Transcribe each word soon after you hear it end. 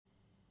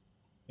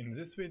In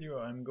this video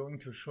I'm going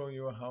to show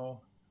you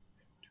how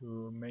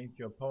to make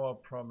your power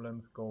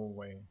problems go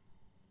away.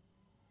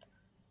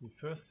 The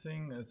first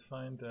thing is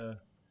find a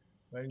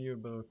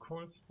valuable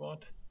coal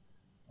spot.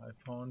 I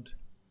found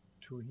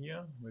two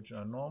here which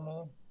are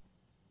normal,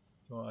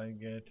 so I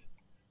get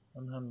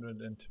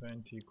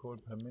 120 coal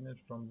per minute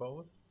from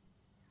both.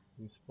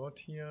 The spot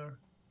here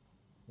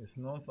is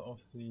north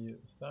of the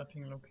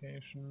starting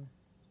location.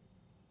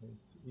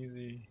 It's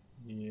easily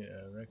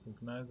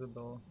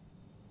recognizable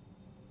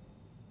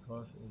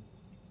because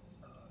it's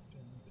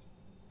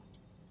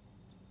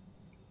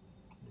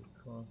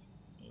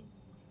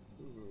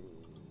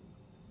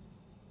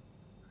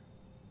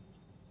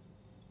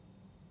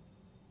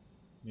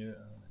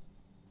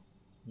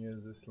near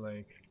this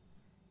lake.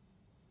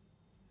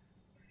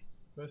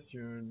 First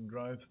you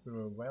drive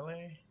through a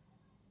valley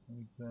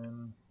and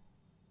then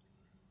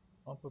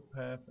up a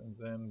path and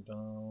then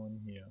down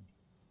here.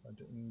 But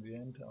in the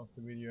end of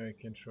the video I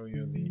can show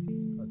you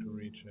how to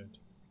reach it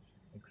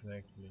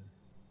exactly.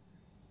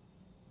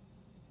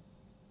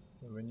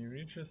 So when you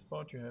reach a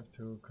spot you have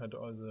to cut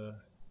all the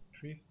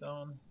trees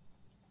down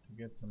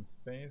to get some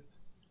space.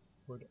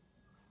 Put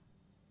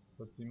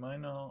the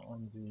miner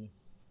on the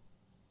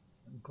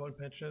coal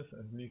patches,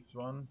 at least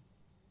one.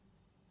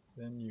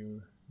 Then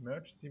you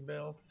merge the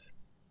belts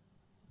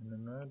in a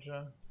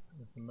merger.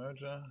 With a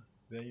merger,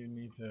 there you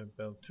need a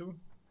belt 2,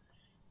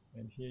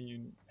 and here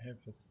you have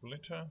a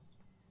splitter.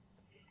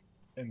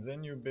 And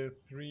then you build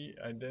 3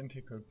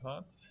 identical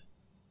parts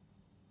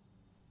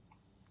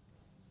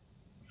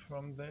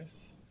from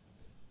this.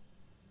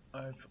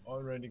 I've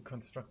already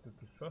constructed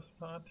the first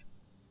part.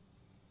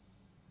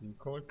 The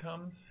coal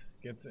comes,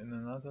 gets in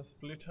another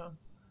splitter,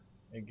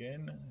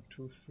 again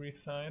 2-3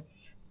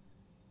 sides.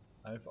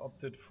 I've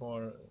opted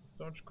for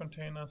storage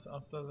containers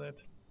after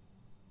that,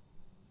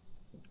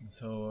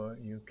 so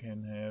you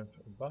can have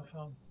a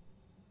buffer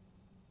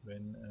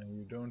when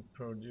you don't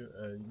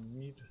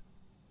need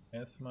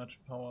as much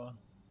power.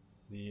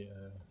 The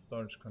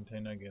storage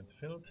container gets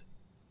filled,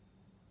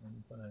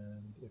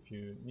 and if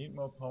you need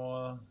more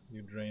power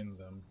you drain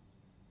them.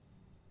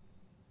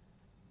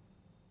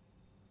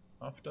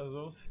 After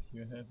those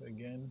you have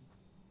again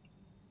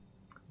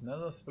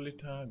another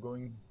splitter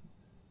going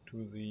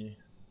to the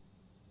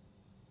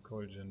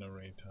coal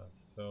generators.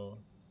 So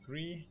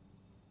 3,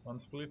 1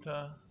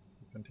 splitter,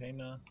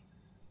 container.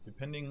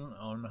 Depending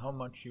on how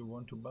much you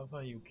want to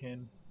buffer, you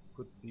can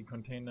put the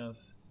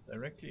containers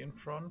directly in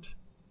front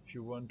if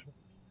you want to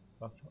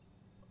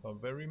buffer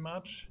very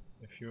much.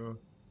 If you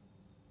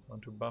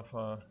want to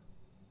buffer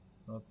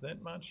not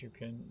that much, you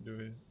can do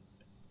it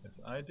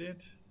as I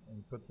did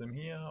and put them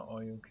here,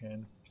 or you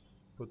can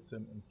put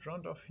them in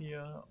front of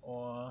here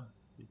or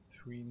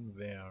between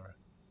there.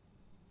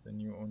 Then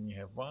you only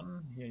have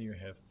 1, here you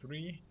have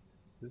 3.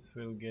 This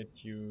will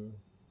get you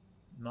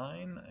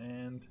 9,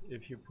 and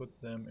if you put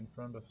them in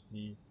front of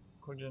the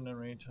coal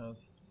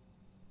generators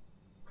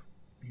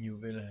you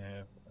will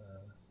have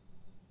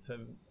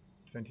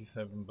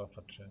 27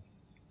 buffer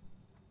chests.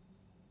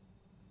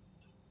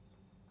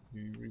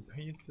 You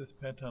repeat this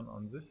pattern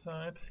on this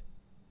side.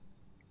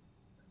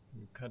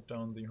 You cut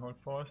down the whole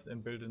forest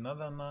and build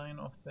another 9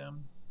 of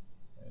them,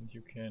 and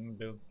you can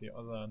build the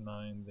other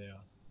 9 there.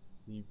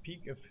 The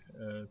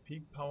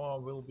peak power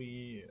will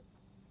be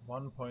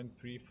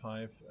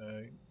 1.35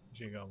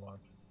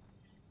 gigawatts,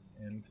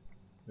 and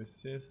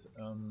with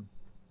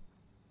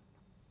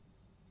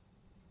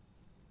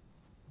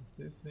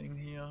this thing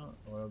here,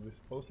 or with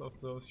both of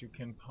those, you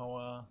can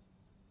power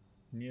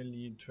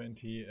nearly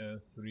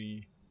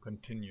 23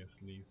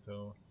 continuously.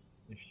 So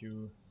if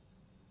you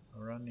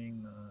are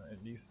running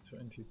at least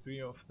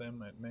 23 of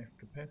them at max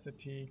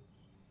capacity,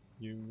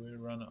 you will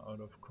run out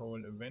of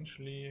coal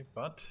eventually,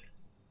 but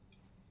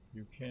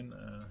you can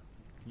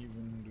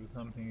even do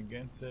something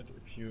against it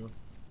if you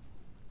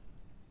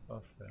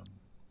buff them.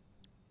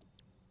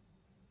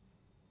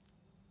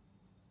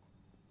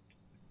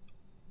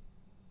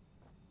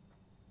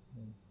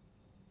 Yes.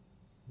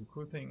 The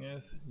cool thing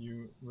is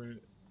you will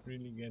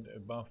really get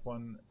above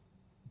 1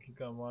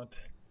 gigawatt,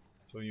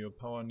 so your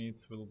power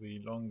needs will be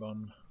long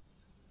gone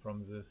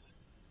from this.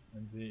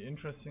 And the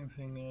interesting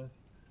thing is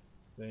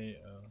they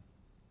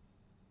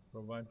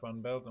provide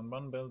 1 belt, and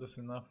 1 belt is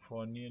enough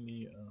for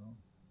nearly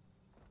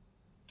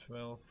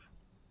 12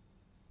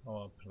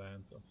 power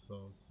plants of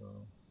those.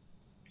 So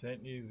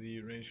sadly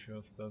the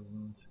ratios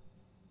don't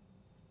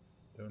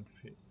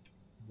fit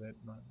that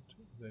much,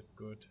 that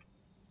good.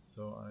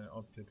 So I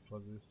opted for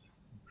this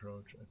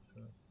approach at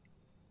first.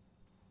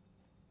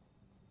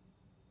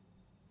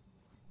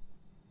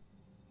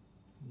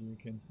 You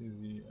can see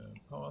the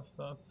power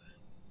starts,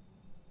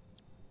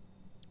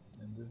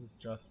 and this is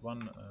just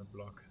 1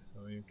 block,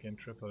 so you can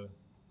triple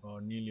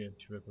or nearly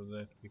triple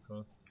that,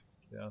 because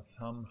there are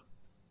some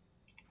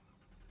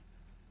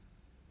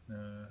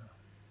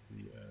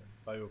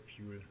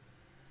biofuel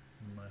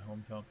in my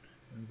hometown.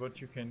 And what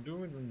you can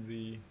do,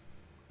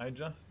 I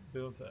just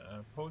built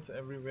poles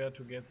everywhere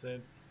to get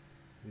that.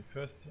 The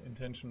first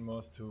intention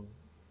was to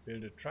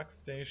build a truck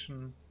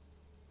station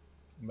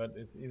but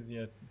it's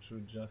easier to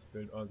just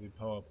build all the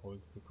power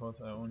poles,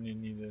 because I only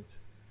needed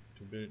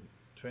to build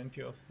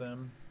 20 of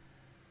them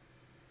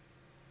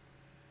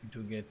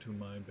to get to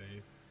my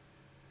base,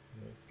 so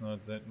it's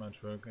not that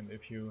much work. And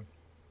if you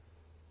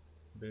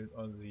build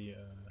all the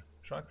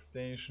truck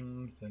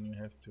stations, then you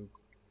have to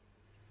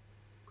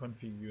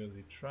configure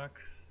the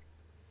trucks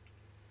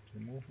to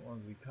move all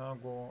the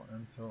cargo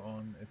and so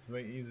on. It's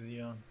way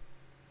easier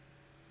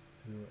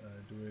to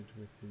do it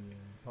with the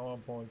power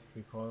poles,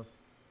 because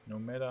no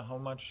matter how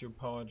much you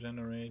power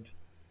generate,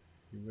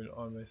 you will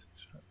always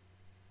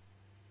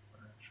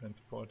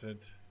transport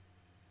it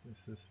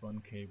with this one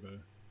cable,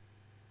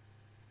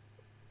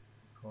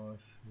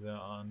 because there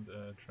aren't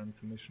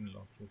transmission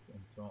losses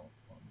and so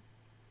on.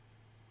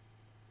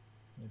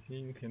 And here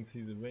you can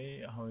see the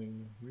way how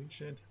you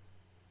reach it,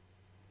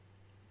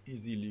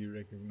 easily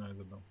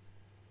recognizable.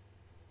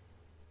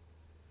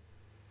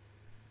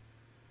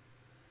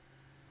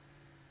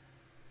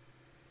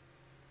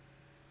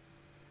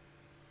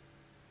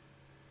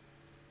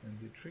 And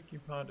the tricky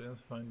part is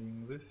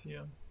finding this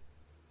here,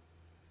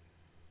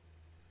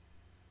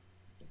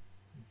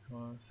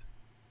 because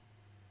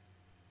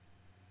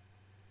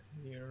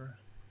here,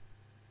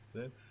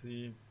 that's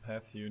the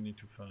path you need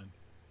to find.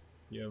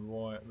 Here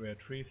were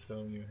trees,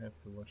 so you have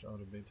to watch out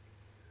a bit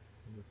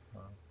for this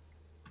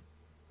path.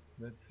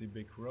 That's the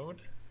big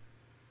road,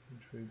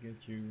 which will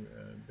get you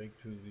back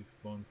to the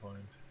spawn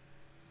point.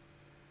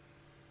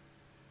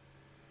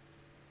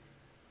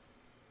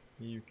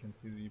 Here you can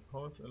see the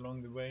poles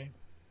along the way.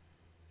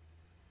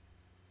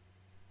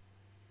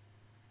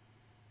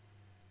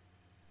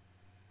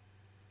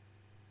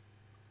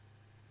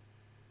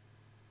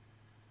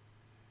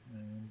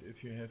 And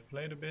if you have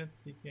played a bit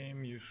the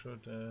game, you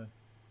should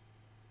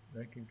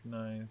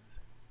recognize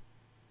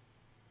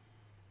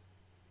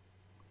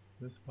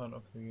this part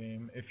of the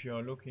game. If you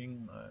are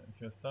looking, if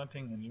you're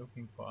starting and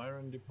looking for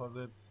iron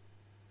deposits,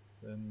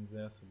 then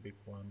there's a big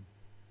one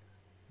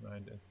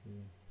right at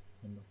the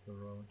end of the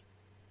road.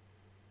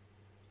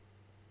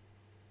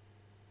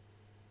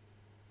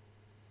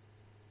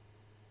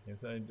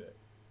 Yes, I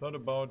thought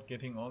about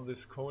getting all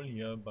this coal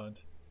here, but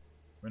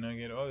when I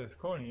get all this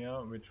coal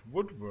here, which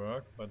would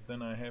work, but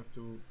then I have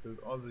to build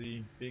all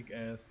the big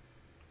ass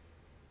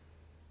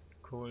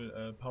coal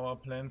power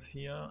plants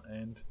here,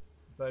 and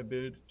if I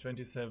build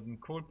 27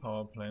 coal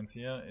power plants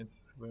here,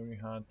 it's very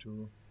hard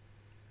to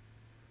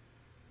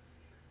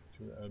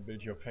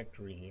build your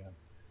factory here.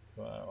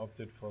 So I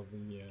opted for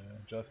the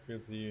just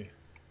build the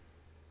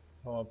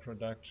power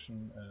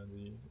production,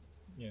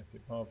 the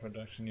power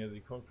production near the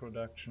coal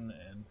production,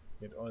 and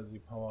get all the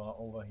power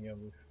over here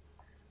with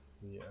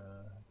the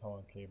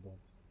power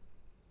cables.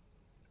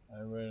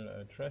 I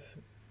will trash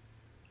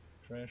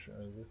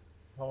this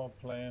power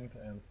plant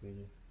and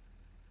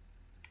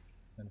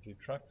the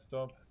truck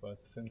stop,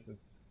 but since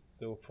it's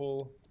still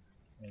full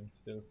and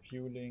still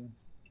fueling,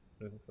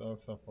 this is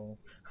also full,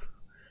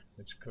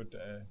 which could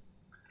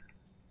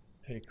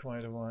take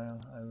quite a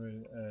while, I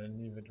will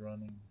leave it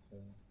running. So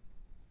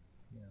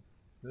yeah,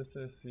 this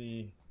is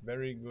the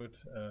very good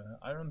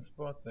iron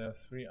spot. There are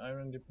 3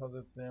 iron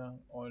deposits there,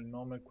 all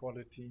normal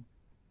quality.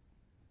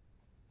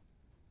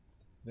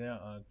 There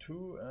are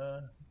 2,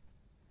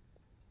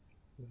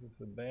 this is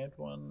a bad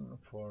one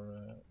for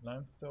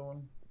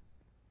limestone,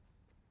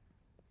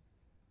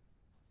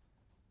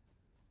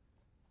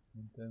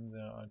 and then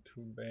there are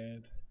 2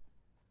 bad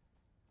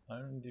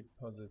iron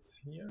deposits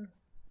here.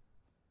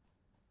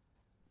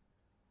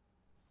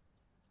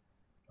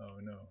 Oh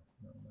no,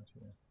 not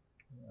here.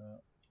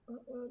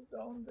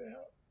 Down there.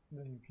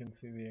 Then you can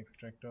see the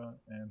extractor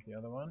and the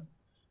other one.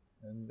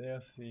 And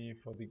there's the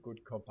for the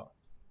good copper.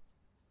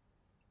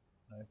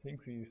 I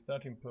think the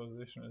starting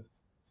position is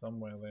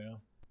somewhere there.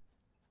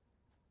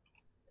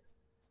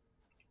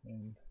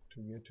 And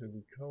to get to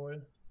the coal,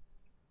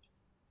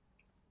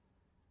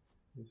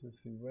 this is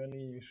the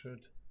valley you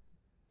should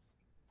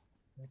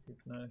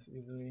recognize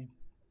easily.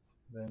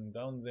 Then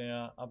down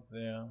there, up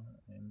there,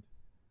 and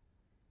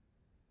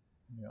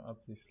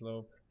up the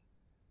slope.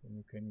 Then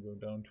you can go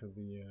down to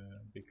the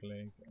big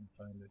lake and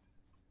find it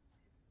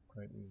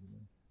quite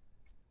easily.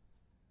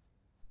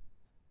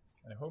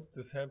 I hope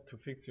this helped to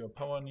fix your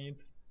power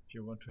needs. If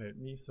you want to help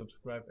me,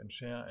 subscribe and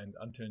share, and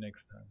until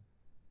next time.